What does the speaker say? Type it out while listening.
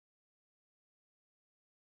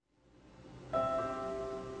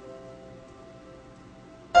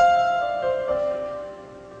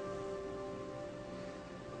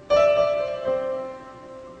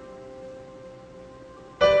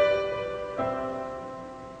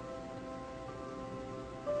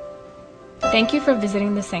Thank you for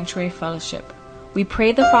visiting the Sanctuary Fellowship. We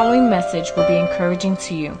pray the following message will be encouraging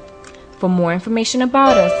to you. For more information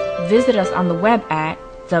about us, visit us on the web at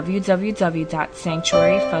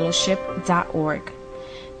www.sanctuaryfellowship.org.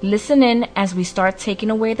 Listen in as we start taking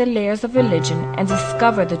away the layers of religion and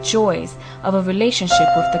discover the joys of a relationship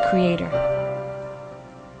with the Creator.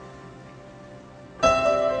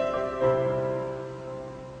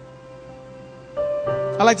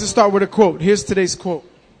 I like to start with a quote. Here's today's quote.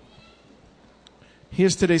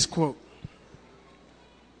 Here's today's quote.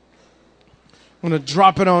 I'm going to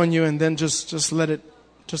drop it on you and then just let it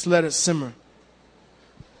simmer.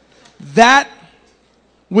 That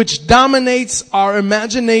which dominates our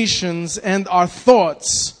imaginations and our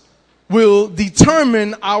thoughts will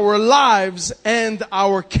determine our lives and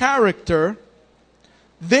our character.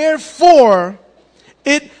 Therefore,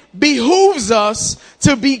 it behooves us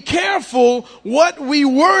to be careful what we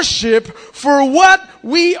worship, for what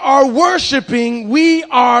we are worshiping, we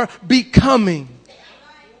are becoming.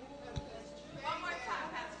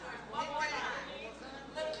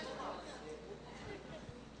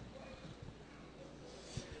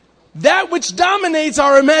 That which dominates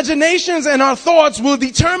our imaginations and our thoughts will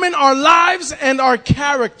determine our lives and our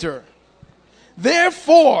character.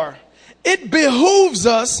 Therefore, it behooves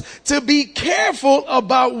us to be careful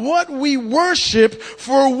about what we worship,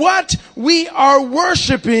 for what we are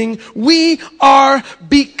worshiping, we are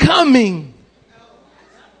becoming.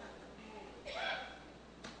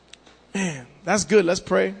 Man, that's good. Let's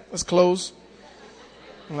pray. Let's close.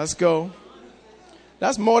 Let's go.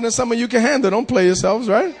 That's more than some of you can handle. Don't play yourselves,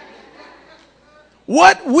 right?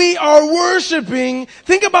 What we are worshiping,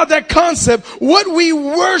 think about that concept. What we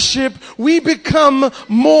worship, we become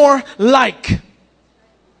more like.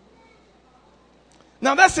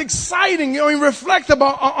 Now that's exciting. You reflect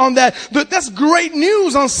on that. That's great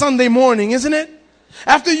news on Sunday morning, isn't it?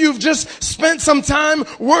 After you've just spent some time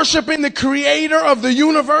worshiping the Creator of the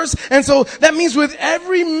universe. And so that means with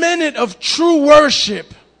every minute of true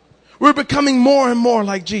worship, we're becoming more and more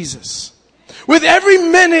like Jesus. With every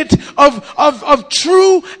minute of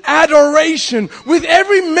true adoration, with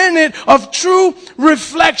every minute of true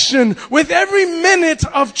reflection, with every minute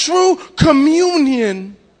of true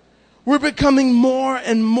communion, we're becoming more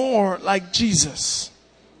and more like Jesus.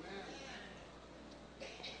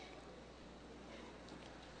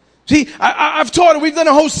 See, I've taught, we've done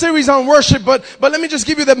a whole series on worship, but let me just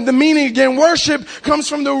give you the meaning again. Worship comes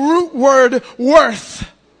from the root word worth.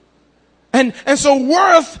 And so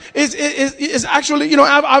worth is actually,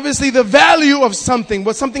 obviously the value of something.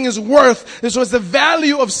 What something is worth is what's the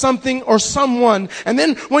value of something or someone. And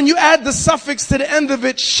then when you add the suffix to the end of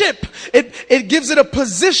it, ship, it gives it a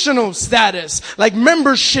positional status, like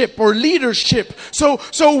membership or leadership. So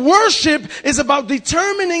worship is about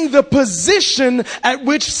determining the position at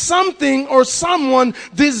which something or someone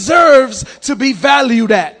deserves to be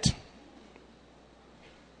valued at.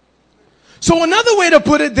 So another way to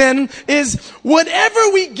put it then is whatever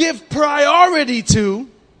we give priority to,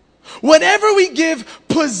 whatever we give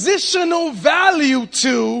positional value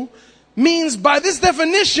to, means by this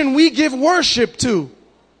definition we give worship to.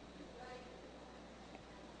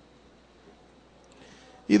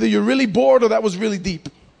 Either you're really bored or that was really deep.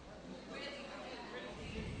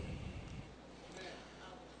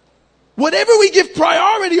 Whatever we give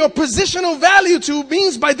priority or positional value to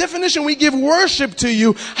means by definition we give worship to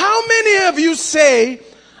you. How many of you say,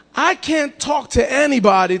 I can't talk to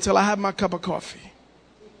anybody till I have my cup of coffee?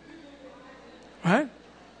 Right?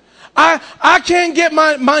 I can't get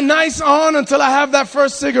my nice on until I have that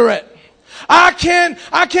first cigarette. I can't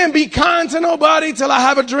be kind to nobody till I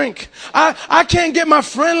have a drink. I can't get my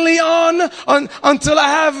friendly on until I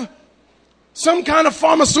have some kind of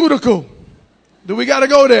pharmaceutical. Do we got to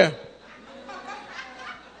go there?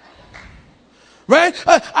 Right?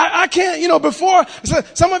 I can't, before,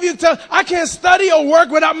 some of you tell, I can't study or work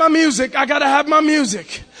without my music. I gotta have my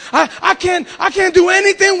music. I can't do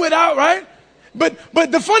anything without, right?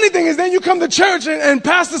 But the funny thing is then you come to church and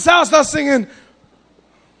Pastor Sal starts singing,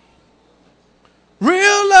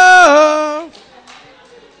 real love,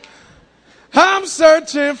 I'm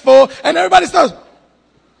searching for, and everybody starts,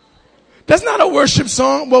 that's not a worship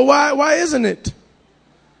song. Well, why isn't it?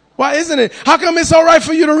 Why isn't it? How come it's all right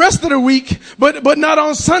for you the rest of the week, but not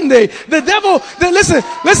on Sunday? The devil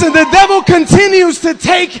continues to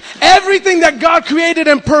take everything that God created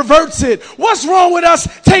and perverts it. What's wrong with us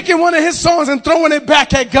taking one of his songs and throwing it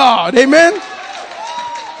back at God? Amen?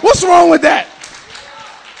 What's wrong with that?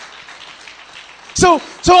 So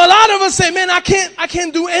a lot of us say, man, I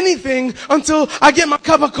can't do anything until I get my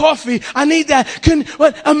cup of coffee. I need that.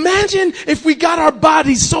 But imagine if we got our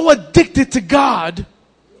bodies so addicted to God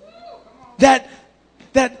that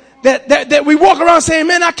we walk around saying,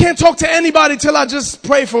 man, I can't talk to anybody till I just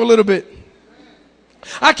pray for a little bit.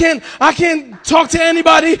 I can't talk to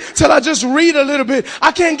anybody till I just read a little bit.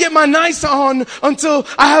 I can't get my nice on until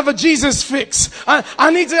I have a Jesus fix. I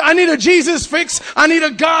need a Jesus fix. I need a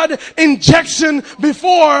God injection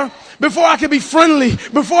before I could be friendly,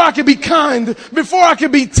 before I could be kind, before I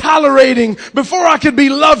could be tolerating, before I could be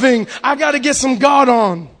loving. I got to get some God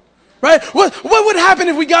on. Right? What would happen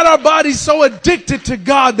if we got our bodies so addicted to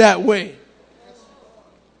God that way?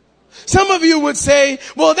 Some of you would say,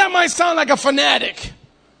 well, that might sound like a fanatic.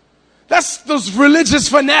 That's those religious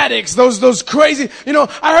fanatics, those crazy. You know,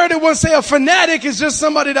 I heard it once say a fanatic is just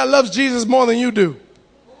somebody that loves Jesus more than you do.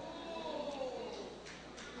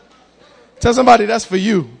 Tell somebody that's for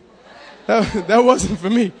you. That wasn't for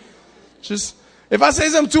me. Just, if I say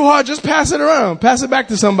something too hard, just pass it around. Pass it back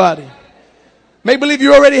to somebody. Make believe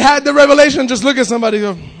you already had the revelation. Just look at somebody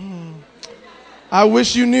and go, I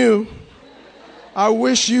wish you knew. I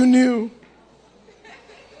wish you knew.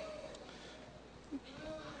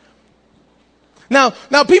 Now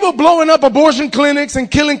people blowing up abortion clinics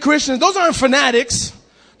and killing Christians, those aren't fanatics.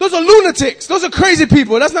 Those are lunatics. Those are crazy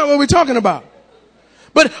people. That's not what we're talking about.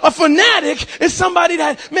 But a fanatic is somebody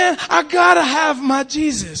that, man, I gotta have my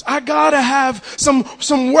Jesus. I gotta have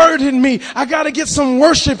some word in me. I gotta get some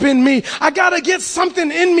worship in me. I gotta get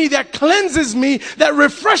something in me that cleanses me, that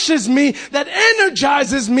refreshes me, that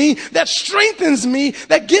energizes me, that strengthens me,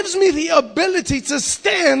 that gives me the ability to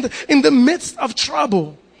stand in the midst of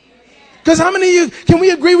trouble. Because how many of you, can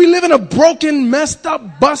we agree we live in a broken, messed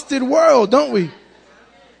up, busted world, don't we?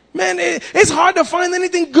 Man, it's hard to find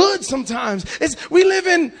anything good sometimes. We live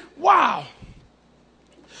in, wow.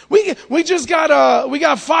 We just got we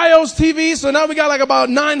got Fios TV, so now we got like about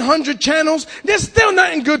 900 channels. There's still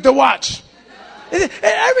nothing good to watch.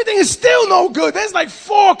 Everything is still no good. There's like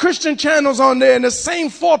 4 Christian channels on there, and the same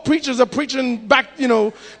 4 preachers are preaching back, you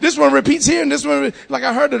know, this one repeats here and this one, like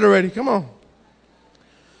I heard it already. Come on.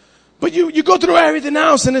 But you go through everything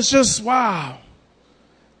else and it's just, wow.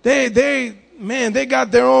 They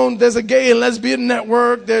got their own, there's a gay and lesbian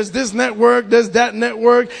network, there's this network, there's that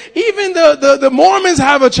network. Even the Mormons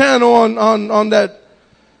have a channel on that.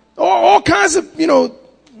 All kinds of, you know,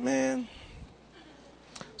 man.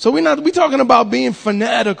 So we talking about being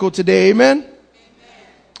fanatical today, amen?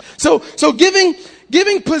 So giving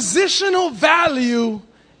positional value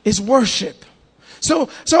is worship. So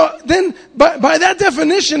then by that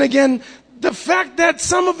definition again, the fact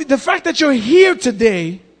that you're here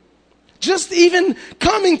today, just even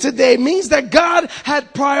coming today means that God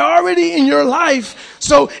had priority in your life.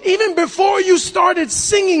 So even before you started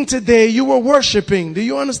singing today, you were worshiping. Do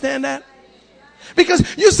you understand that? Because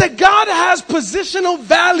you said, God has positional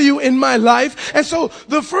value in my life. And so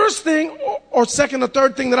the first thing or second or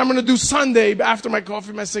third thing that I'm going to do Sunday after my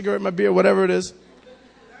coffee, my cigarette, my beer, whatever it is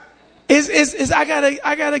I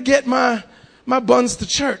gotta get my buns to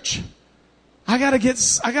church. I gotta get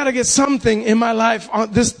something in my life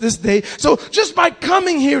on this day. So just by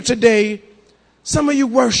coming here today, some of you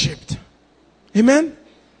worshiped. Amen?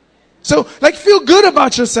 So like feel good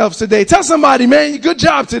about yourselves today. Tell somebody, man, good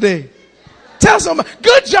job today. Tell somebody,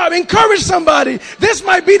 good job. Encourage somebody. This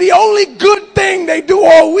might be the only good thing they do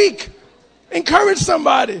all week. Encourage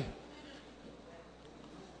somebody.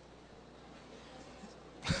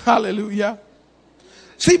 Hallelujah.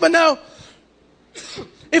 See, but now,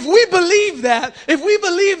 if we believe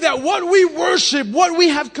that what we worship, what we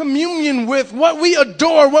have communion with, what we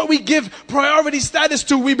adore, what we give priority status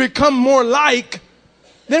to, we become more like,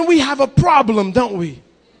 then we have a problem, don't we?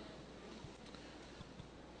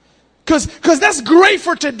 Because that's great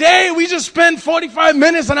for today. We just spend 45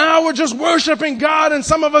 minutes, an hour just worshiping God, and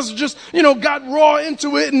some of us just, got raw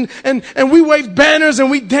into it, and we waved banners,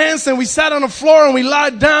 and we danced, and we sat on the floor, and we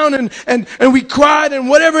lied down, and we cried, and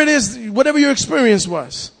whatever it is, whatever your experience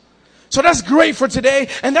was. So that's great for today,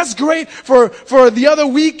 and that's great for the other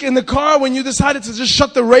week in the car when you decided to just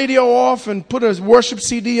shut the radio off and put a worship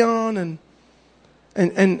CD on,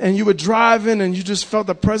 and you were driving, and you just felt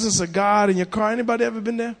the presence of God in your car. Anybody ever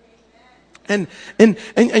been there? And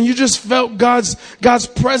you just felt God's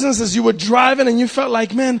presence as you were driving, and you felt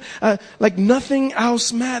like, man, like nothing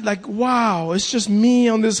else mattered. Like, wow, it's just me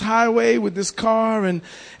on this highway with this car, and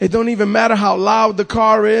it don't even matter how loud the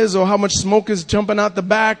car is or how much smoke is jumping out the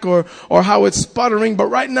back or how it's sputtering. But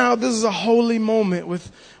right now, this is a holy moment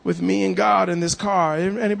with me and God in this car.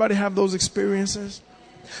 Anybody have those experiences?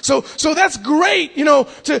 So that's great,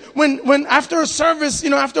 when after a service,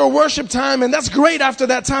 after a worship time, and that's great after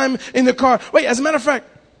that time in the car. Wait, as a matter of fact,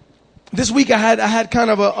 this week I had kind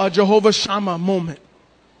of a Jehovah Shammah moment,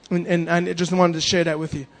 and I just wanted to share that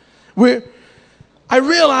with you. I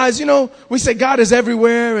realized, we say God is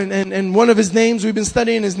everywhere, and one of his names, we've been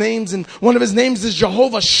studying his names, and one of his names is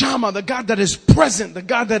Jehovah Shammah, the God that is present, the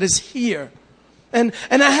God that is here. And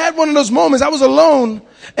I had one of those moments. I was alone,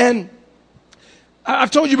 and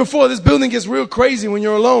I've told you before, this building gets real crazy when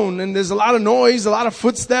you're alone, and there's a lot of noise, a lot of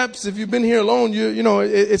footsteps. If you've been here alone,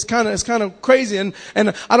 it's kind of crazy, and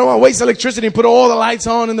I don't want to waste electricity and put all the lights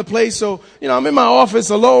on in the place. So, I'm in my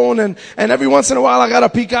office alone, and every once in a while I gotta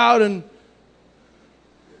peek out, and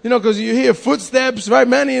because you hear footsteps, right?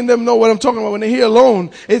 Many of them know what I'm talking about when they're here alone.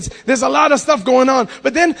 There's a lot of stuff going on.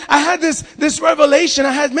 But then I had this revelation.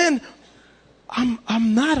 I had, man,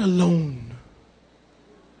 I'm not alone.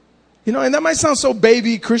 And that might sound so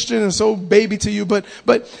baby Christian and so baby to you, but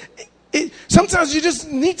sometimes you just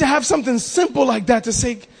need to have something simple like that to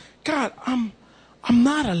say, God, I'm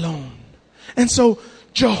not alone. And so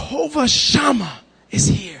Jehovah Shammah is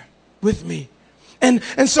here with me.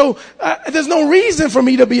 And so there's no reason for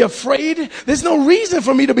me to be afraid. There's no reason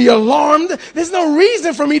for me to be alarmed. There's no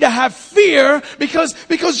reason for me to have fear because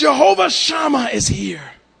Jehovah Shammah is here.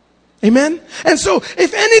 Amen. And so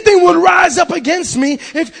if anything would rise up against me,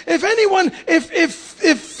 if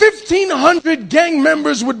 1,500 gang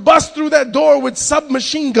members would bust through that door with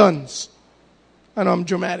submachine guns. I know I'm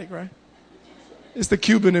dramatic, right? It's the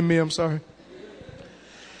Cuban in me, I'm sorry.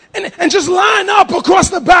 And just line up across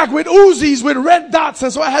the back with Uzis with red dots.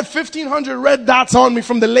 And so I had 1,500 red dots on me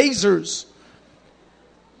from the lasers.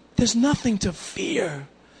 There's nothing to fear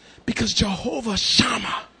because Jehovah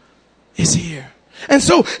Shammah is here. And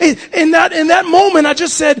so in that moment, I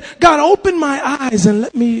just said, God, open my eyes and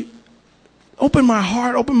let me open my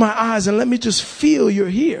heart, open my eyes and let me just feel you're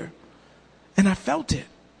here. And I felt it.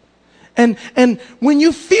 And when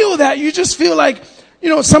you feel that, you just feel like,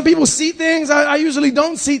 some people see things. I usually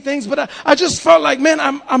don't see things, but I just felt like, man,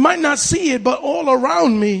 I might not see it, but all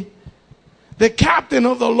around me, the captain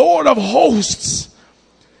of the Lord of hosts,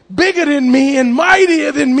 bigger than me and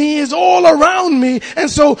mightier than me, is all around me. And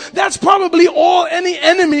so that's probably all any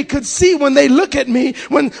enemy could see when they look at me.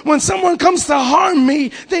 When someone comes to harm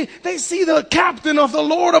me, they see the captain of the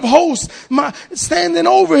Lord of hosts standing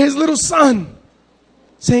over his little son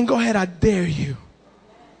saying, go ahead, I dare you.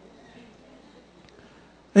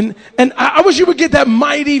 And I wish you would get that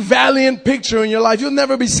mighty, valiant picture in your life. You'll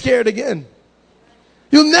never be scared again.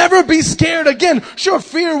 You'll never be scared again. Sure,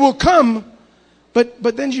 fear will come.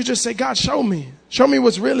 But then you just say, God, show me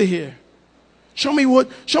what's really here. Show me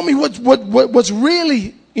what's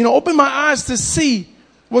really, open my eyes to see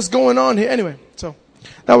what's going on here. Anyway, so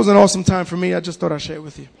that was an awesome time for me. I just thought I'd share it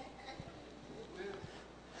with you.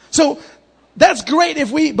 So that's great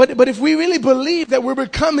if we really believe that we're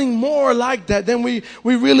becoming more like that, then we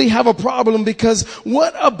really have a problem, because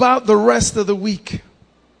what about the rest of the week?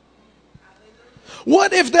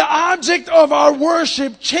 What if the object of our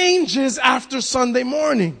worship changes after Sunday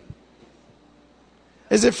morning?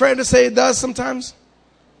 Is it fair to say it does sometimes?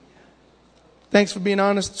 Thanks for being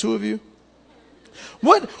honest, two of you.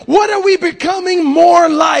 What are we becoming more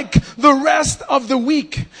like the rest of the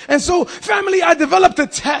week? And so, family, I developed a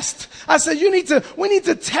test. I said, we need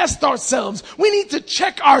to test ourselves. We need to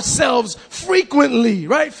check ourselves frequently,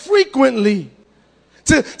 right? Frequently.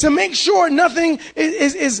 To make sure nothing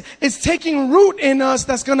is taking root in us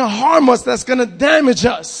that's going to harm us, that's going to damage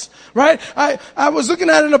us, right? I was looking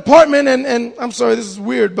at an apartment and I'm sorry, this is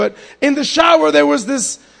weird, but in the shower there was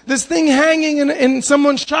this thing hanging in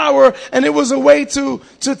someone's shower, and it was a way to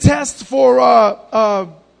test for a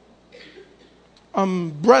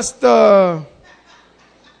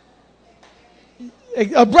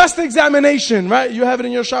breast examination, right? You have it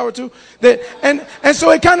in your shower too. And so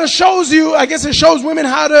it kind of shows you, I guess it shows women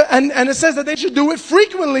how to, and it says that they should do it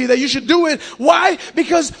frequently, that you should do it. Why?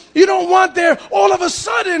 Because you don't want there all of a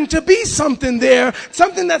sudden to be something there,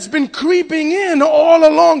 something that's been creeping in all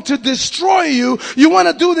along to destroy you. You want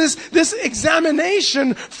to do this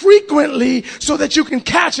examination frequently so that you can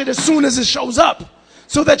catch it as soon as it shows up,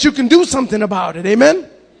 so that you can do something about it. Amen?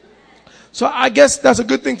 So I guess that's a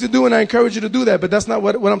good thing to do, and I encourage you to do that, but that's not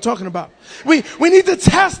what I'm talking about. We need to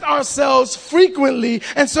test ourselves frequently.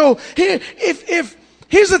 And so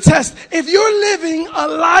here's a test. If you're living a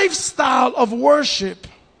lifestyle of worship,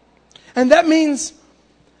 and that means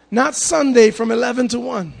not Sunday from 11 to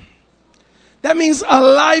 1. That means a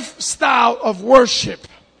lifestyle of worship.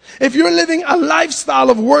 If you're living a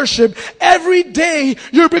lifestyle of worship, every day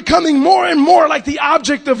you're becoming more and more like the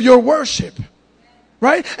object of your worship.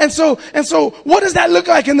 Right? And so what does that look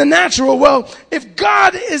like in the natural? Well, if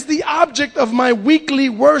God is the object of my weekly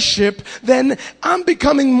worship, then I'm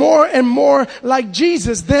becoming more and more like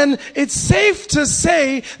Jesus. Then it's safe to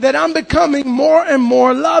say that I'm becoming more and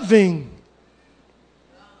more loving.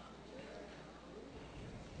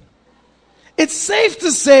 it's safe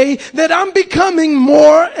to say that I'm becoming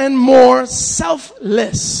more and more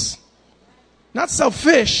selfless. Not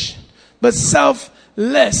selfish, but selfless.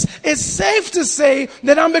 It's safe to say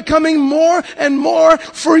that I'm becoming more and more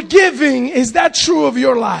forgiving. Is that true of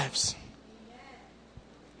your lives?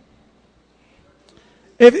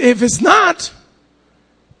 If it's not,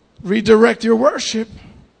 redirect your worship.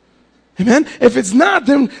 Amen. If it's not,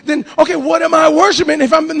 then okay, what am I worshiping?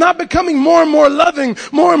 If I'm not becoming more and more loving,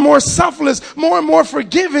 more and more selfless, more and more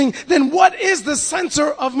forgiving, then what is the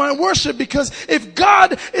center of my worship? Because if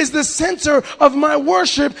God is the center of my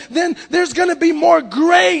worship, then there's going to be more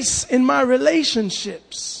grace in my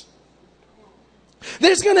relationships.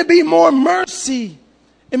 There's going to be more mercy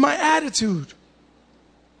in my attitude.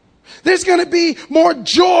 There's going to be more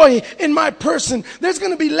joy in my person. There's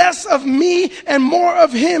going to be less of me and more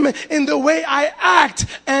of Him in the way I act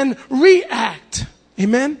and react.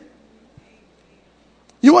 Amen?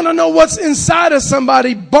 You want to know what's inside of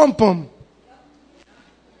somebody? Bump them.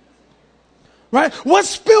 Right? What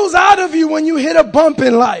spills out of you when you hit a bump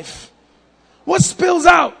in life? What spills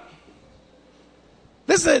out?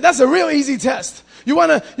 That's a real easy test. You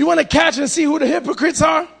want to catch and see who the hypocrites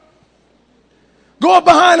are? Go up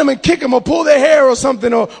behind them and kick them or pull their hair or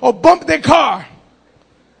something or bump their car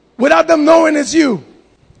without them knowing it's you.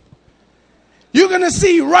 You're going to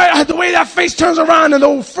see right the way that face turns around and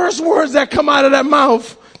the first words that come out of that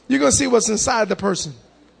mouth, you're going to see what's inside the person.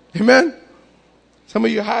 Amen? Some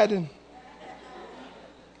of you hiding.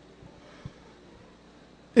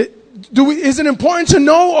 Is it important to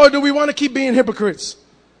know, or do we want to keep being hypocrites?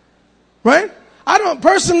 Right? I don't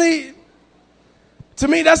personally... To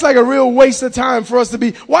me, that's like a real waste of time for us to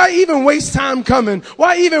be. Why even waste time coming?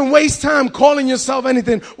 Why even waste time calling yourself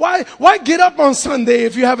anything? Why get up on Sunday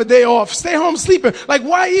if you have a day off? Stay home sleeping. Like,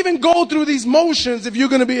 why even go through these motions if you're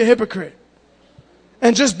going to be a hypocrite?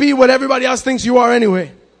 And just be what everybody else thinks you are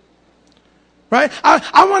anyway. Right?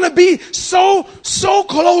 I want to be so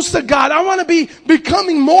close to God. I want to be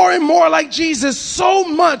becoming more and more like Jesus so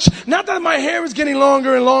much. Not that my hair is getting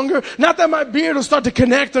longer and longer. Not that my beard will start to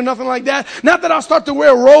connect or nothing like that. Not that I'll start to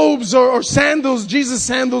wear robes or sandals, Jesus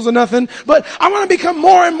sandals or nothing. But I want to become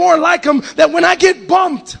more and more like Him, that when I get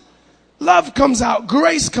bumped, love comes out,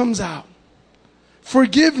 grace comes out,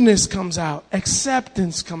 forgiveness comes out,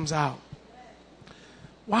 acceptance comes out.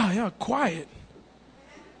 Wow, y'all quiet.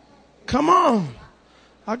 Come on.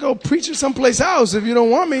 I'll go preach it someplace else if you don't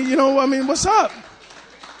want me. What's up?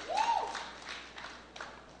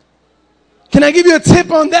 Can I give you a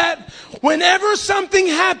tip on that? Whenever something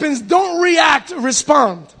happens, don't react,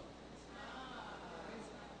 respond.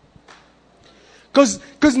 Because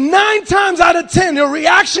 9 times out of 10, your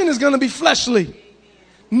reaction is going to be fleshly.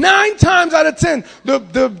 9 times out of 10,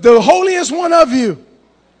 the holiest one of you,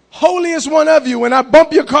 when I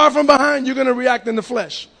bump your car from behind, you're going to react in the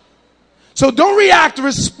flesh. So don't react,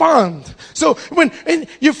 respond. So when in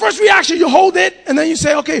your first reaction, you hold it and then you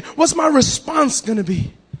say, okay, what's my response going to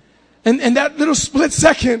be? And that little split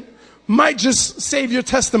second might just save your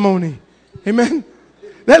testimony. Amen.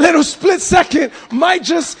 That little split second might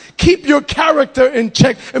just keep your character in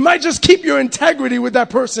check. It might just keep your integrity with that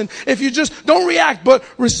person. If you just don't react, but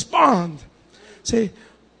respond. Say,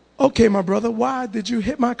 okay, my brother, why did you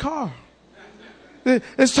hit my car?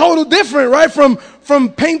 It's total different, right? From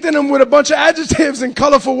painting them with a bunch of adjectives and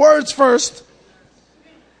colorful words first.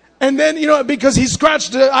 And then, because he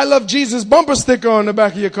scratched the I love Jesus bumper sticker on the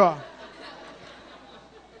back of your car.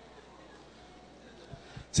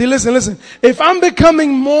 See, listen. If I'm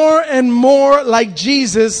becoming more and more like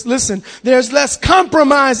Jesus, listen, there's less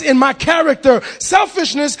compromise in my character.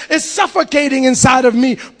 Selfishness is suffocating inside of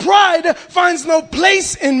me. Pride finds no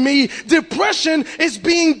place in me. Depression is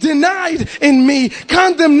being denied in me.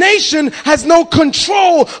 Condemnation has no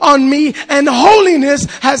control on me. And holiness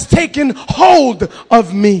has taken hold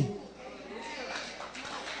of me.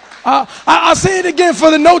 I'll say it again for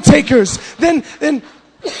the note takers. Then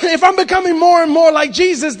if I'm becoming more and more like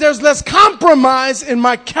Jesus, there's less compromise in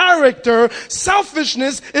my character.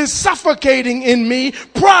 Selfishness is suffocating in me.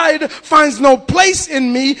 Pride finds no place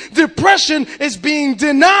in me. Depression is being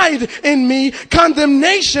denied in me.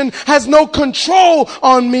 Condemnation has no control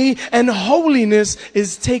on me. And holiness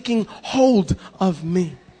is taking hold of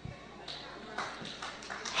me.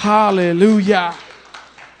 Hallelujah.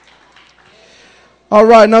 All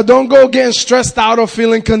right, now don't go getting stressed out or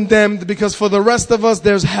feeling condemned, because for the rest of us,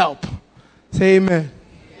 there's help. Say amen.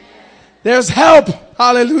 There's help.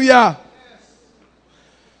 Hallelujah.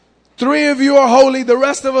 3 of you are holy. The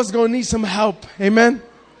rest of us going to need some help. Amen.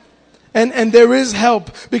 And there is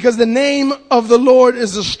help, because the name of the Lord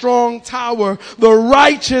is a strong tower. The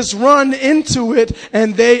righteous run into it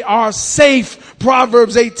and they are safe.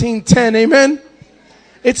 Proverbs 18:10. Amen.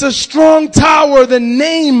 It's a strong tower, the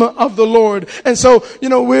name of the Lord. And so, I'm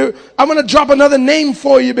going to drop another name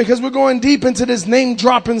for you, because we're going deep into this name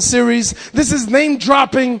dropping series. This is name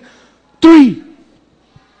dropping 3.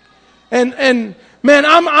 And man,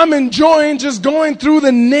 I'm enjoying just going through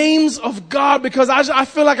the names of God, because I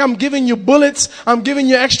feel like I'm giving you bullets. I'm giving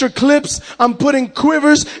you extra clips. I'm putting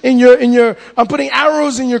quivers I'm putting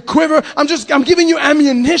arrows in your quiver. I'm giving you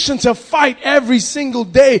ammunition to fight every single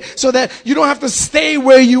day, so that you don't have to stay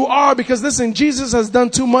where you are, because listen, Jesus has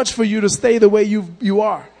done too much for you to stay the way you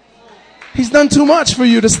are. He's done too much for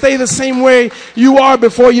you to stay the same way you are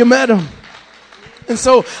before you met him. And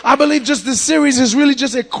so I believe just this series is really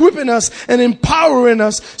just equipping us and empowering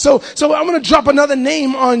us. So I'm going to drop another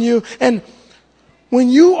name on you. And when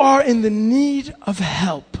you are in the need of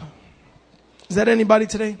help, is that anybody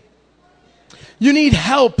today? You need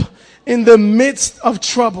help in the midst of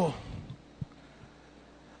trouble.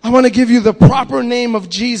 I want to give you the proper name of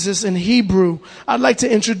Jesus in Hebrew. I'd like to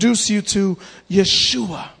introduce you to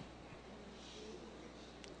Yeshua.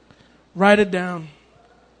 Write it down.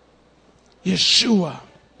 Yeshua.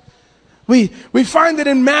 We find it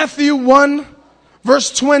in Matthew 1 verse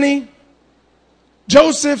 20.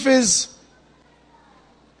 Joseph is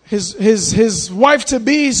his wife to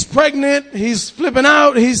be is pregnant. He's flipping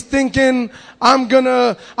out. He's thinking, I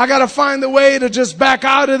gotta find a way to just back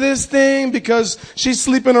out of this thing, because she's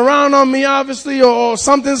sleeping around on me, obviously, or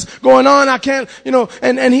something's going on. I can't,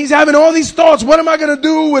 and he's having all these thoughts. What am I gonna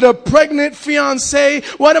do with a pregnant fiance?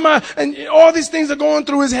 And all these things are going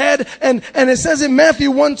through his head. And it says in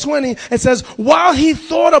Matthew 1:20, it says, while he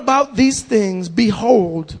thought about these things,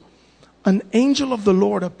 behold, an angel of the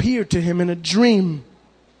Lord appeared to him in a dream.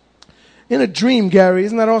 In a dream, Gary,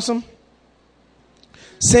 isn't that awesome?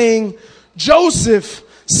 Saying, Joseph,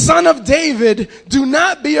 son of David, do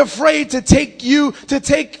not be afraid to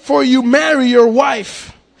take for you Mary, your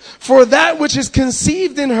wife. For that which is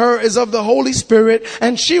conceived in her is of the Holy Spirit,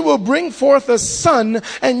 and she will bring forth a son,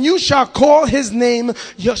 and you shall call his name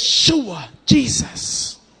Yeshua,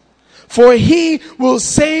 Jesus. For he will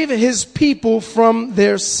save his people from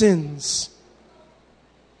their sins.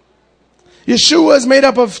 Yeshua is made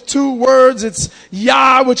up of 2 words. It's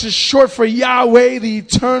Yah, which is short for Yahweh, the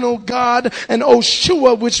eternal God, and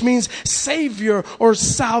Oshua, which means Savior or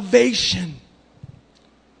salvation.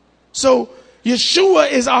 So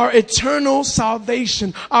Yeshua is our eternal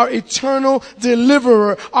salvation, our eternal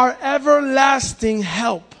deliverer, our everlasting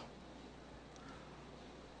help.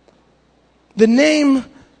 The name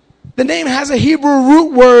has a Hebrew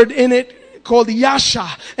root word in it called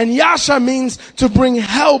YESHA. And YESHA means to bring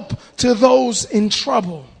help to those in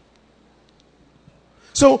trouble.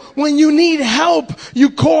 So when you need help, you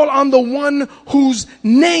call on the one whose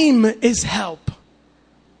name is help.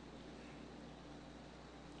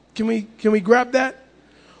 Can we grab that?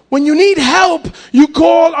 When you need help, you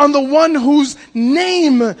call on the one whose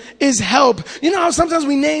name is help. You know how sometimes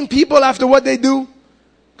we name people after what they do?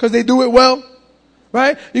 Because they do it well?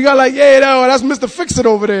 Right? You got like, yeah, that's Mr. Fix-It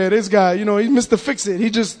over there. This guy, he's Mr. Fix-It.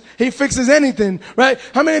 He fixes anything, right?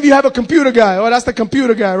 How many of you have a computer guy? Oh, that's the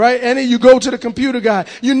computer guy, right? And then you go to the computer guy.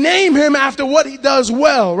 You name him after what he does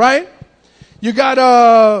well, right? You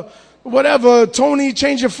got, whatever, Tony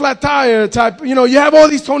change your flat tire type. You have all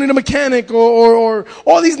these Tony the mechanic or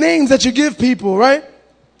all these names that you give people, right?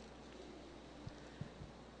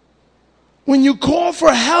 When you call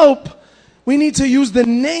for help, we need to use the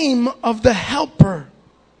name of the helper.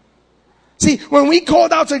 See, when we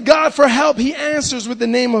called out to God for help, He answers with the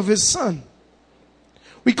name of His Son.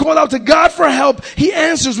 We call out to God for help. He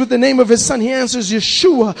answers with the name of His Son. He answers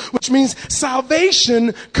Yeshua, which means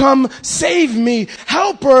salvation, come save me.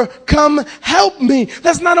 Helper, come help me.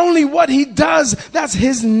 That's not only what He does, that's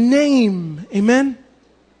His name. Amen.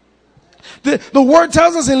 The word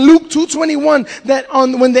tells us in Luke 2:21 that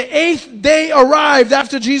when the 8th day arrived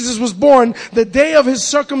after Jesus was born, the day of His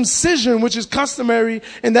circumcision, which is customary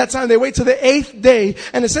in that time, they wait till the 8th day.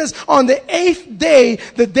 And it says on the 8th day,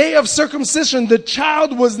 the day of circumcision, the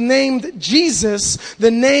child was named Jesus,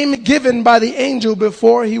 the name given by the angel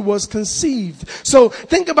before he was conceived. So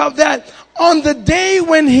think about that. On the day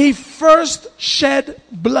when He first shed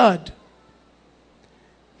blood,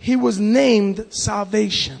 He was named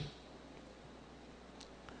salvation.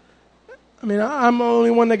 I mean, I'm the only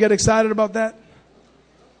one that get excited about that.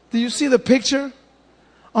 Do you see the picture?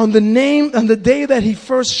 On the day that He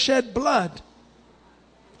first shed blood,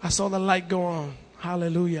 I saw the light go on.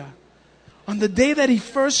 Hallelujah. On the day that He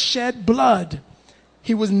first shed blood,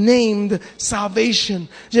 He was named salvation.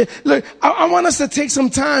 Look, I want us to take some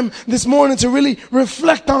time this morning to really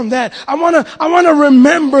reflect on that. I want to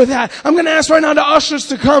remember that. I'm going to ask right now the ushers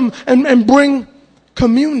to come and bring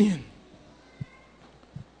communion.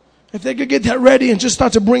 If they could get that ready and just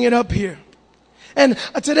start to bring it up here. And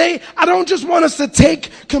today, I don't just want us to take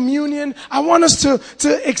communion. I want us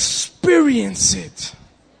to experience it.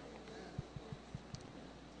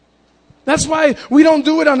 That's why we don't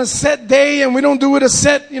do it on a set day, and we don't do it a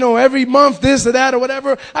set, every month, this or that or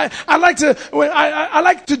whatever. I like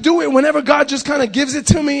to do it whenever God just kind of gives it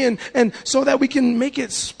to me, and so that we can make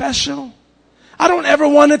it special. I don't ever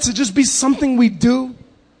want it to just be something we do.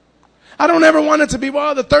 I don't ever want it to be,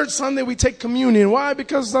 the third Sunday we take communion. Why?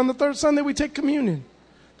 Because on the third Sunday we take communion.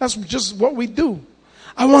 That's just what we do.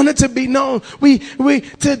 I want it to be known.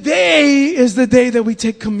 Today is the day that we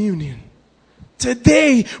take communion.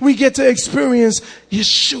 Today we get to experience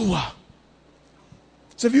Yeshua.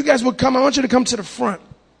 So if you guys would come, I want you to come to the front.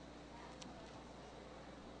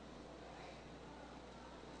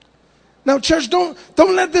 Now, church, don't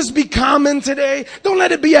let this be common today. Don't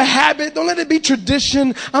let it be a habit. Don't let it be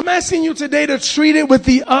tradition. I'm asking you today to treat it with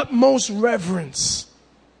the utmost reverence.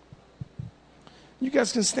 You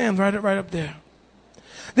guys can stand right up there.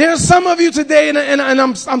 There are some of you today, and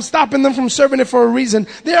I'm stopping them from serving it for a reason.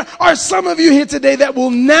 There are some of you here today that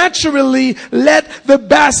will naturally let the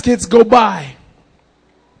baskets go by.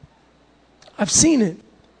 I've seen it,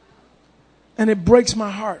 and it breaks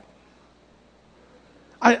my heart.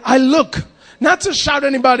 I look, not to shout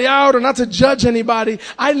anybody out or not to judge anybody.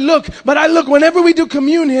 I look whenever we do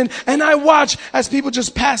communion, and I watch as people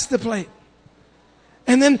just pass the plate.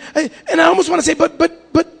 And then, and I almost want to say, but,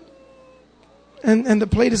 and the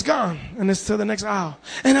plate is gone, and it's to the next aisle.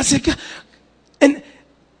 And I say, God, and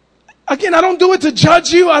again, I don't do it to judge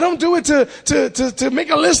you. I don't do it to make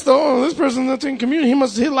a list. This person's not taking communion.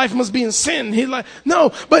 His life must be in sin.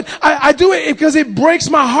 No, but I do it because it breaks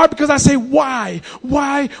my heart, because I say, why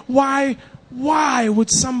would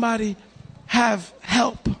somebody have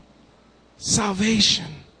help,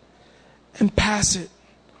 salvation, and pass it?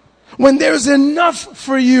 When there's enough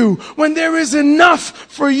for you, when there is enough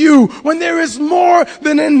for you, when there is more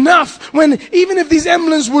than enough, when even if these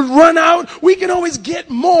emblems would run out, we can always get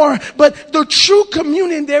more. But the true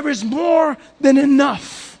communion, there is more than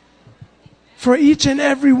enough for each and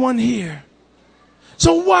every one here.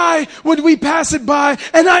 So why would we pass it by?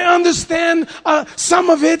 And I understand some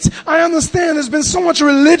of it. I understand there's been so much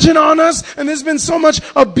religion on us, and there's been so much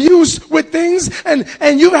abuse with things. And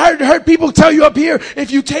you've heard people tell you up here, if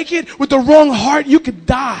you take it with the wrong heart, you could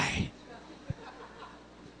die.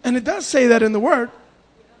 And it does say that in the Word.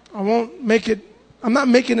 I'm not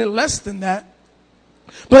making it less than that.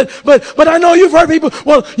 But I know you've heard people,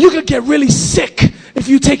 you could get really sick if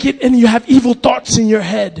you take it and you have evil thoughts in your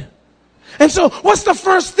head. And so what's the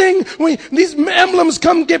first thing when these emblems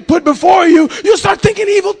get put before you? You start thinking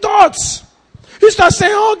evil thoughts. You start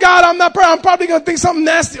saying, oh God, I'm probably going to think something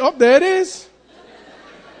nasty. Oh, there it is.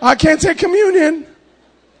 I can't take communion.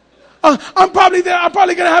 I'm probably going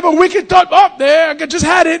to have a wicked thought. Oh, there, I just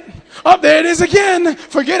had it. Oh, there it is again.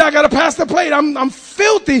 Forget, I got to pass the plate. I'm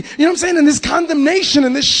filthy. You know what I'm saying? And this condemnation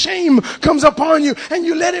and this shame comes upon you, and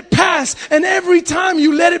you let it pass. And every time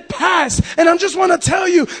you let it pass, and I just want to tell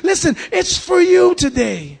you, listen, it's for you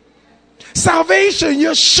today. Salvation,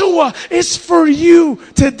 Yeshua, is for you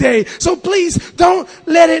today. So please don't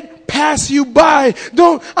let it pass you by.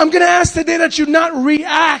 I'm going to ask today that you not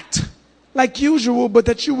react like usual, but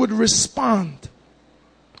that you would respond.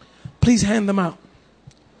 Please hand them out.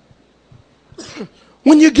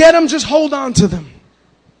 When you get them, just hold on to them.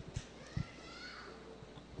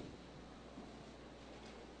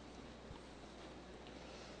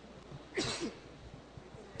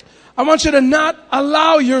 I want you to not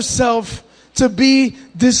allow yourself to be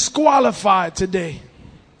disqualified today.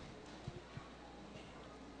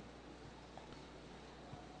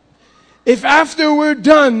 If after we're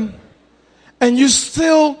done and you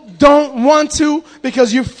still don't want to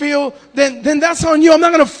because you feel, then that's on you. I'm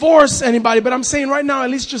not going to force anybody, but I'm saying right now,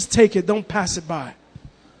 at least just take it. Don't pass it by.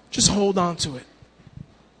 Just hold on to it.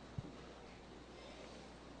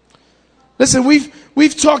 Listen,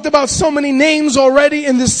 we've talked about so many names already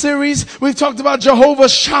in this series. We've talked about Jehovah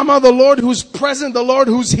Shammah, the Lord who's present, the Lord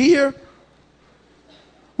who's here.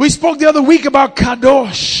 We spoke the other week about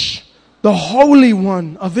Kadosh, the Holy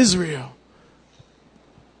One of Israel.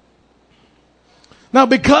 Now,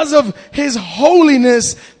 because of His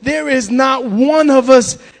holiness, there is not one of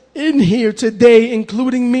us in here today,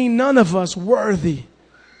 including me, none of us worthy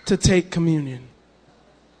to take communion.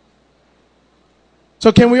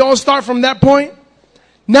 So can we all start from that point?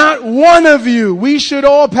 Not one of you. We should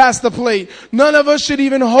all pass the plate. None of us should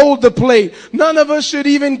even hold the plate. None of us should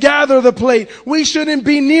even gather the plate. We shouldn't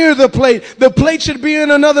be near the plate. The plate should be in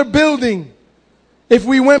another building if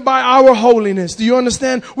we went by our holiness. Do you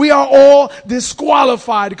understand? We are all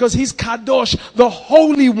disqualified because he's Kadosh, the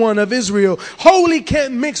Holy One of Israel. Holy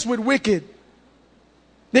can't mix with wicked.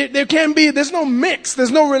 There can't be, there's no mix.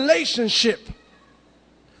 There's no relationship.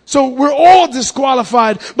 So we're all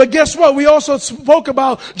disqualified. But guess what? We also spoke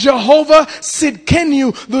about Jehovah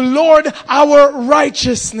Sidkenu, the Lord our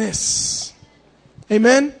righteousness.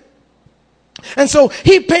 Amen? And so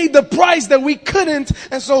he paid the price that we couldn't.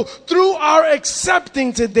 And so through our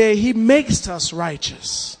accepting today, he makes us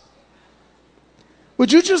righteous.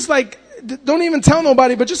 Would you just don't even tell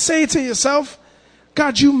nobody, but just say it to yourself.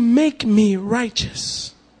 God, you make me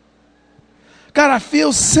righteous. God, I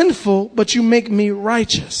feel sinful, but you make me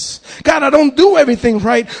righteous. God, I don't do everything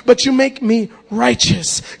right, but you make me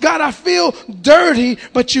righteous. God, I feel dirty,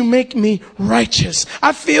 but you make me righteous.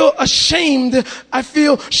 I feel ashamed. I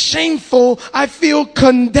feel shameful. I feel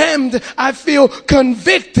condemned. I feel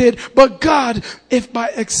convicted. But God, if by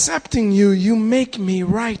accepting you, you make me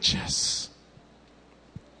righteous.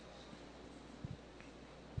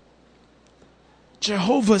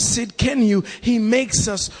 Jehovah Sidkenu, he makes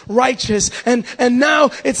us righteous. And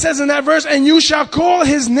now it says in that verse, and you shall call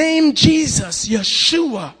his name Jesus,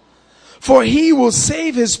 Yeshua, for he will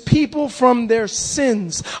save his people from their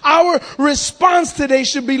sins. Our response today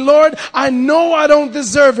should be, Lord, I know I don't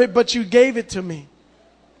deserve it, but you gave it to me.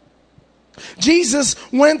 Jesus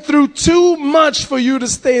went through too much for you to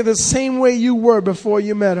stay the same way you were before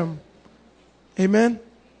you met him. Amen.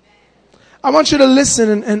 I want you to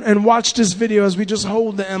listen and watch this video as we just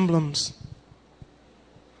hold the emblems.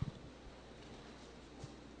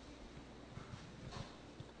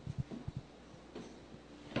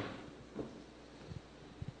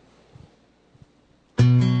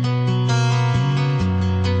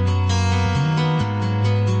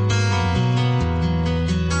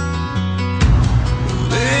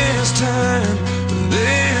 This time,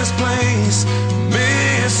 this place,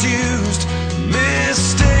 misused,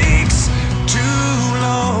 mistakes. Too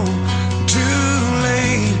long, too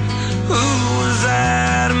late. Who was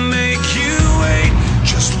I to make you wait?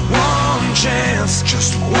 Just one chance,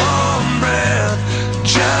 just one breath,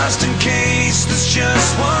 just in case there's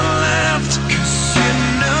just one left. 'Cause you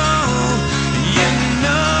know,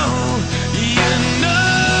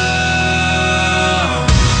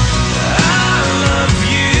 I love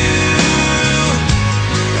you.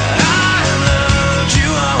 I loved you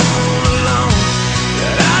all along.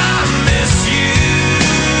 I miss you.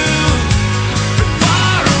 Been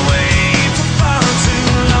far away for far too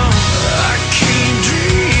long. I keep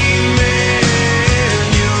dreaming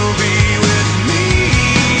you'll be with me,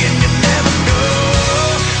 and you never know.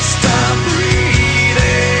 Stop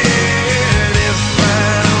breathing if I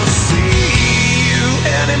don't see you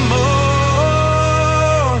anymore.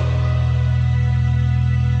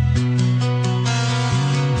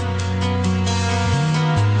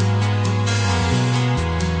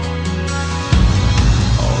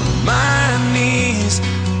 On my knees,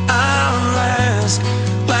 I'll ask,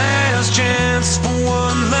 last chance for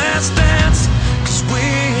one last dance. 'Cause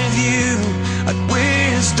with you, I'd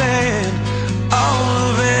withstand all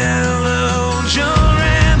of hell to hold your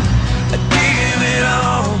hand. I'd give it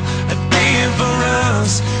all, I'd give for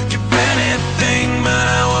us, give anything, but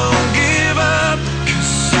I won't give up.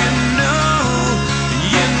 'Cause you know,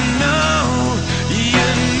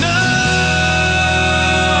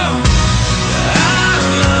 I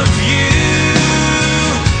love you.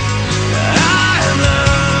 I love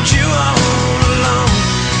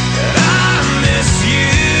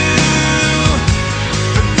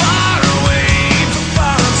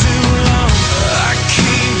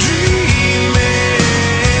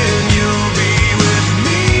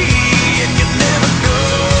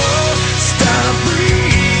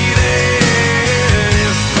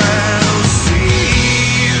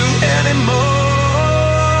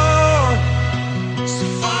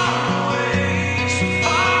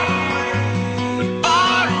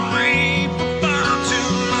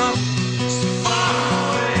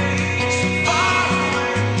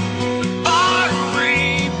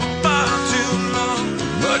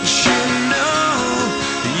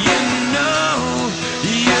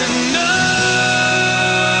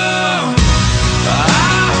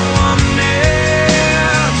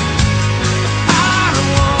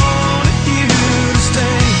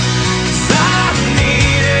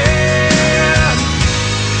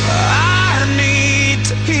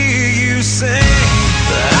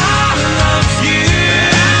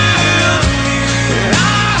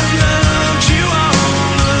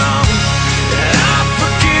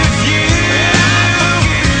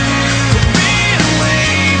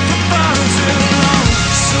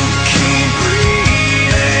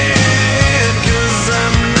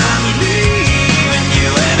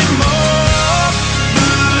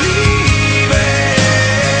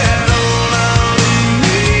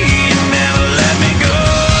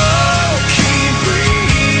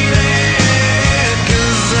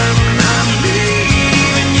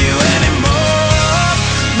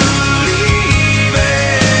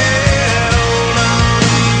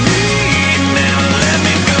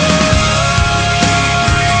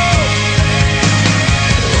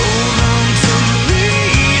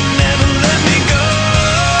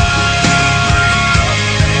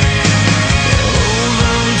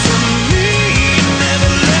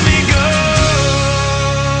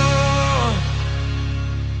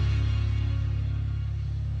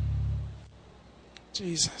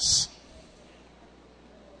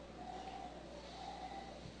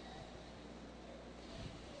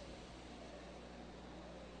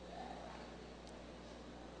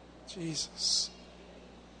Jesus.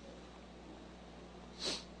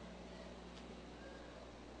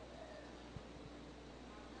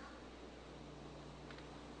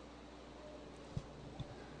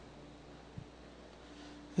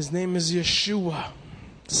 His name is Yeshua,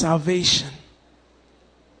 salvation.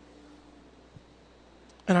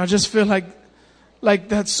 And I just feel like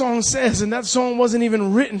that song says, and that song wasn't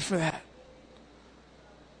even written for that.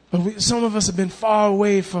 But some of us have been far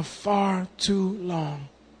away for far too long.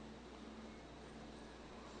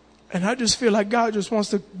 And I just feel like God just wants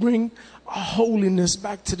to bring a holiness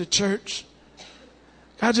back to the church.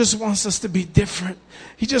 God just wants us to be different.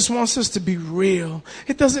 He just wants us to be real.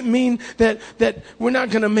 It doesn't mean that we're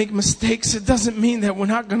not going to make mistakes. It doesn't mean that we're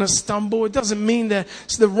not going to stumble. It doesn't mean that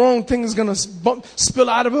the wrong thing is going to spill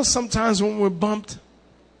out of us sometimes when we're bumped.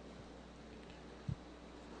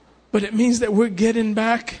 But it means that we're getting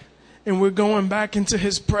back and we're going back into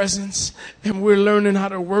His presence, and we're learning how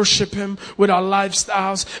to worship Him with our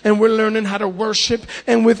lifestyles, and we're learning how to worship.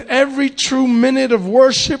 And with every true minute of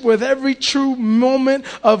worship, with every true moment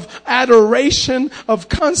of adoration, of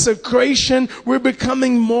consecration, we're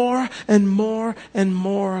becoming more and more and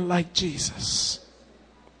more like Jesus.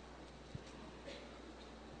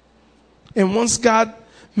 And once God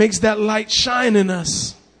makes that light shine in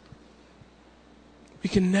us, we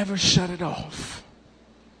can never shut it off.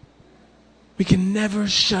 We can never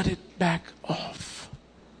shut it back off.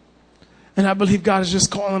 And I believe God is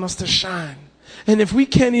just calling us to shine. And if we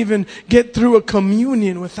can't even get through a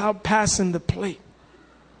communion without passing the plate,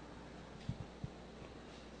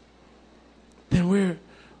 then we're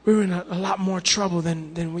in a lot more trouble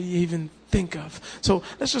than we even think of. So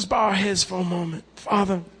let's just bow our heads for a moment.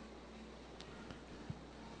 Father,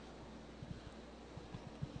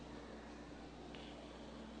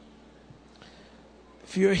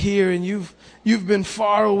 if you're here and you've been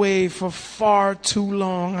far away for far too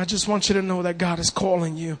long, I just want you to know that God is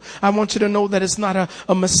calling you. I want you to know that it's not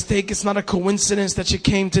a mistake. It's not a coincidence that you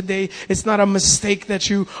came today. It's not a mistake that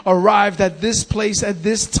you arrived at this place at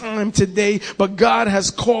this time today. But God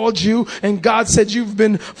has called you, and God said you've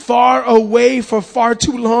been far away for far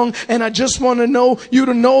too long. And I just want to know you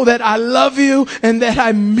to know that I love you and that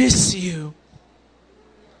I miss you.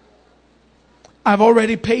 I've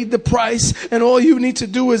already paid the price, and all you need to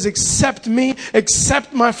do is accept me,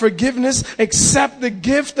 accept my forgiveness, accept the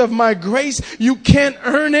gift of my grace. You can't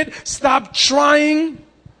earn it. Stop trying.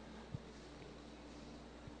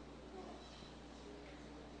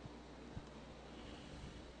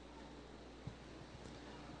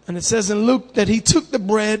 And it says in Luke that He took the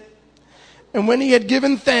bread, and when He had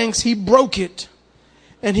given thanks, He broke it,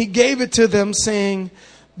 and He gave it to them, saying,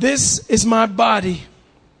 "This is my body,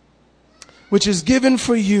 which is given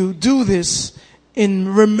for you. Do this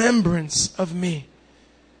in remembrance of me."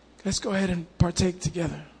 Let's go ahead and partake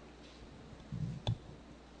together.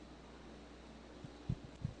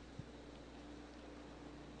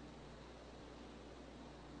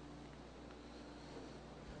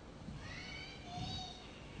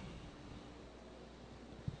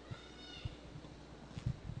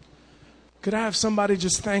 Could I have somebody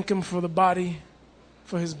just thank Him for the body,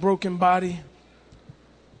 for His broken body?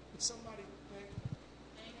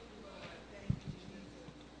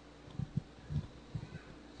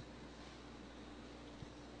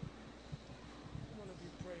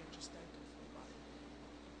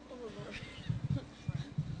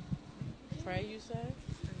 Pray, you say?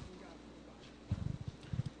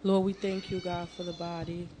 Lord, we thank you, God, for the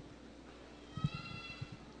body.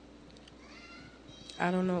 I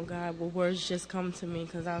don't know, God, but words just come to me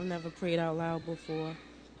because I've never prayed out loud before.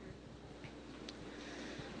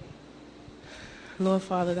 Lord,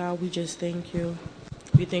 Father God, we just thank you.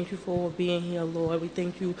 We thank you for being here, Lord. We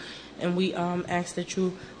thank you, and we ask that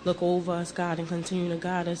you look over us, God, and continue to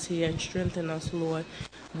guide us here and strengthen us, Lord.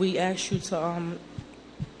 We ask you to,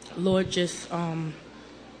 Lord, just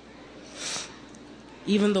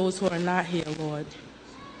even those who are not here, Lord.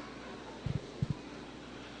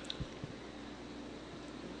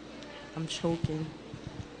 I'm choking.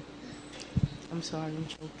 I'm sorry, I'm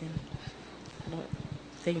choking. Lord,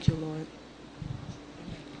 thank you, Lord.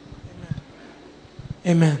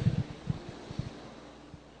 Amen.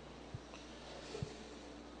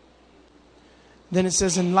 Then it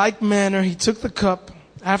says, in like manner, He took the cup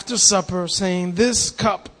after supper, saying, "This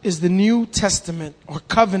cup is the New Testament or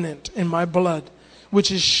covenant in my blood,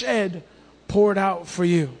 which is shed, poured out for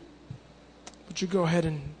you." Would you go ahead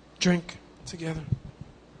and drink together?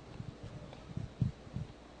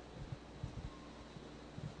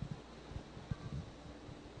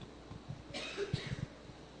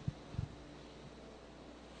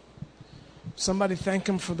 Somebody thank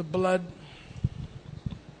Him for the blood.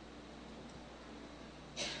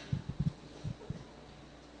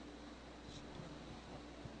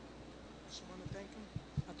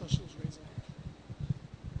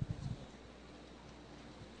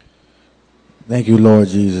 Thank you, Lord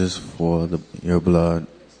Jesus, for your blood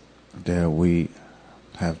that we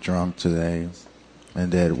have drunk today,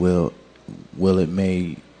 and that it will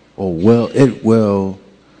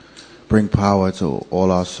bring power to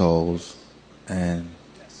all our souls, and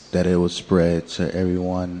that it will spread to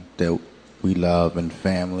everyone that we love and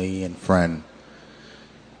family and friend.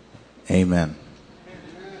 Amen.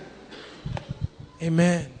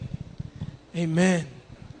 Amen. Amen.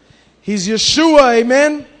 He's Yeshua.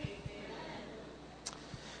 Amen.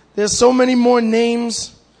 There's so many more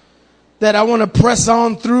names that I want to press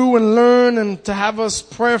on through and learn and to have us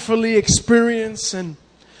prayerfully experience. And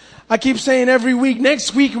I keep saying every week,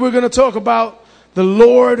 next week we're going to talk about the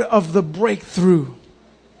Lord of the breakthrough.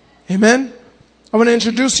 Amen. I want to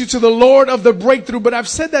introduce you to the Lord of the breakthrough, but I've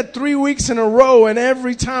said that 3 weeks in a row, and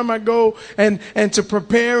every time I go and to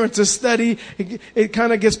prepare and to study, it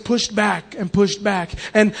kind of gets pushed back and pushed back.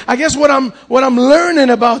 And I guess what I'm learning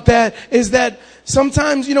about that is that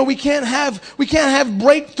sometimes, we can't have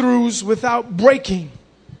breakthroughs without breaking.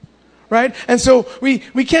 Right? And so we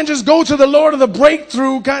can't just go to the Lord of the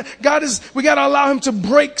breakthrough. we got to allow him to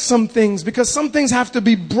break some things, because some things have to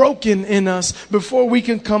be broken in us before we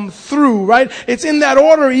can come through, right? It's in that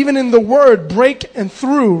order, even in the word, break and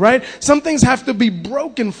through, right? Some things have to be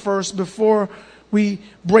broken first before we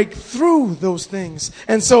break through those things.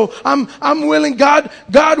 And so I'm willing, God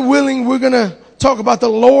willing, we're going to talk about the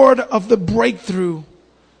Lord of the breakthrough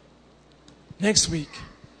next week.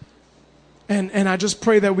 And I just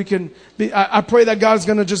pray that we can I pray that God's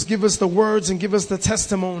going to just give us the words and give us the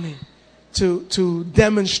testimony to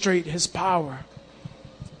demonstrate his power.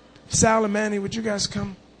 Sal and Manny, would you guys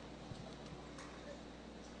come?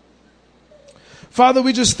 Father,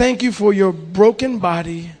 we just thank you for your broken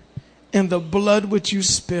body and the blood which you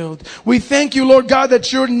spilled. We thank you, Lord God,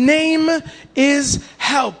 that your name is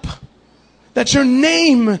help. That your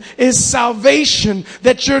name is salvation.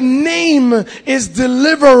 That your name is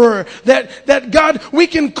deliverer. That God, we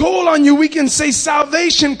can call on you. We can say,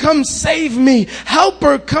 salvation, come save me.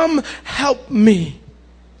 Helper, come help me.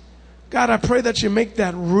 God, I pray that you make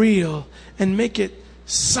that real and make it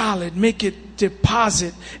solid. Make it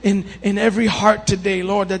deposit in every heart today,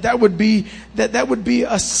 Lord. That would be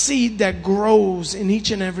a seed that grows in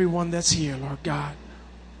each and every one that's here, Lord God.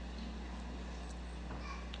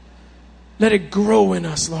 Let it grow in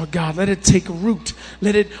us, Lord God. Let it take root.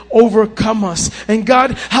 Let it overcome us. And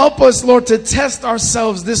God, help us, Lord, to test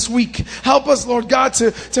ourselves this week. Help us, Lord God,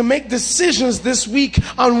 to make decisions this week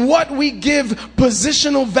on what we give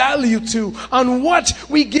positional value to, on what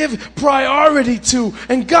we give priority to.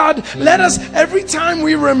 And God, let us, every time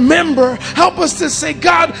we remember, help us to say,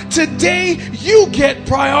 God, today you get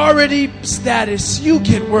priority status. You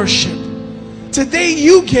get worship. Today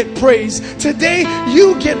you get praise. Today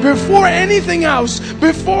you get, before anything else,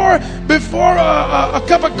 before a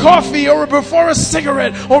cup of coffee or before a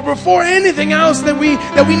cigarette or before anything else that we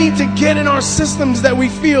need to get in our systems that we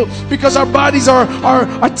feel because our bodies are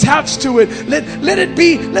attached to it.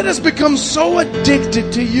 Let us become so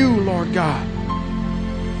addicted to you, Lord God,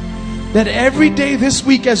 that every day this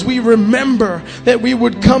week as we remember that we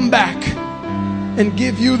would come back and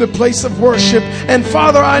give you the place of worship. And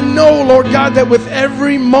Father, I know, Lord God, that with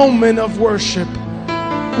every moment of worship,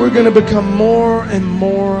 we're going to become more and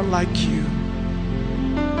more like you.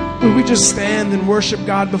 Will we just stand and worship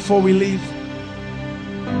God before we leave?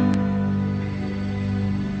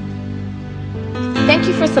 Thank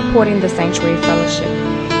you for supporting the Sanctuary Fellowship.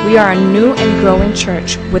 We are a new and growing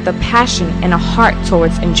church with a passion and a heart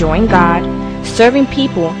towards enjoying God, serving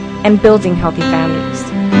people, and building healthy families.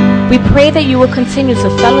 We pray that you will continue to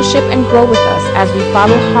fellowship and grow with us as we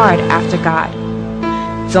follow hard after God.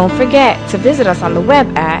 Don't forget to visit us on the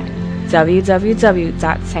web at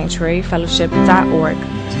www.sanctuaryfellowship.org. Deep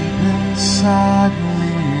inside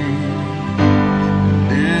me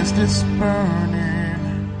is this burning